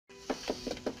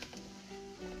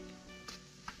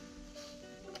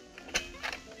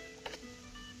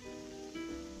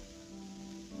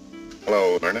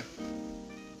Hello, Myrna.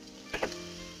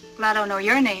 Well, I don't know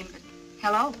your name, but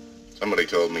hello. Somebody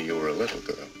told me you were a little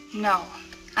girl. No,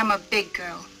 I'm a big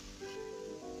girl.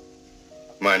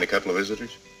 Mind a couple of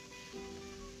visitors?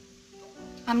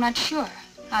 I'm not sure.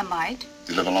 I might.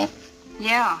 You live alone?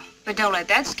 Yeah, but don't let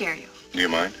that scare you. Do you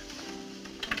mind?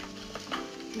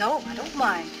 No, I don't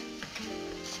mind.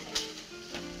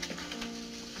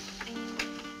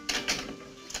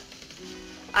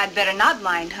 I'd better not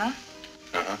mind, huh?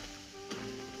 Uh-huh.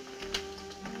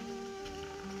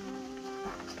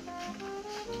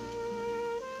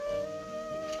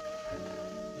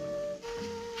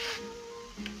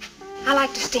 I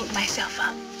like to stink myself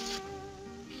up.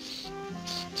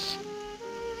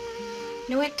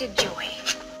 Nuit de joy.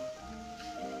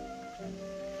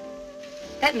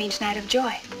 That means night of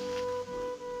joy.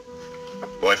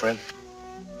 Boyfriend?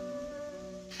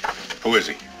 Who is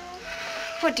he?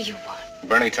 What do you want?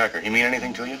 Bernie Tucker. He mean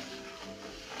anything to you?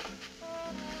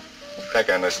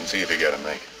 Crack on this and see if you get him,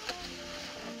 Meg.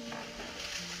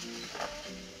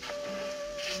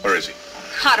 Where is he?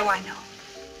 How do I know?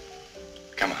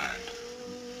 Come on.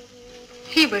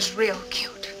 He was real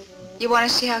cute. You want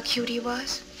to see how cute he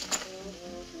was?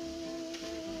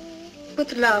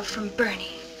 With love from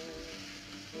Bernie.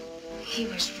 He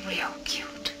was real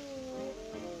cute.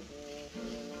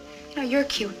 You know, you're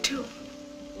cute, too.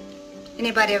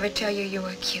 Anybody ever tell you you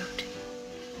were cute?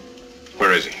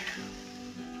 Where is he?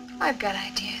 I've got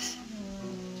ideas.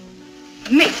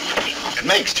 Me. It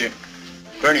makes, Jim.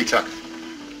 Bernie Tucker.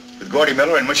 With Gordy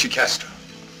Miller and Mushy Castro.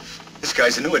 This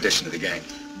guy's a new addition to the gang.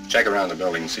 Check around the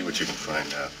building and see what you can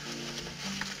find out.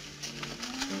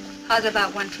 How's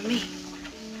about one for me?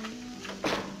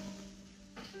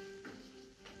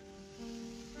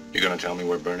 You gonna tell me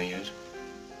where Bernie is?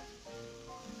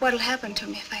 What'll happen to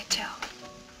me if I tell?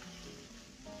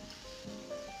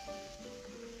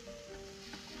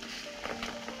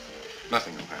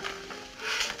 Nothing will happen.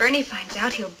 Bernie finds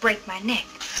out, he'll break my neck.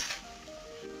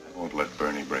 I won't let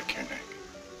Bernie break your neck.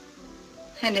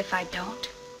 And if I don't,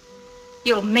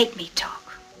 you'll make me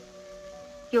talk.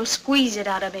 You'll squeeze it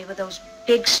out of me with those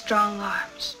big, strong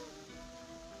arms.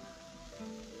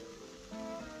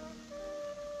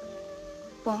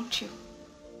 Won't you?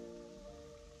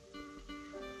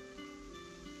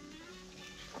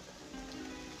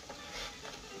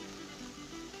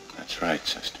 That's right,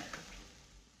 sister.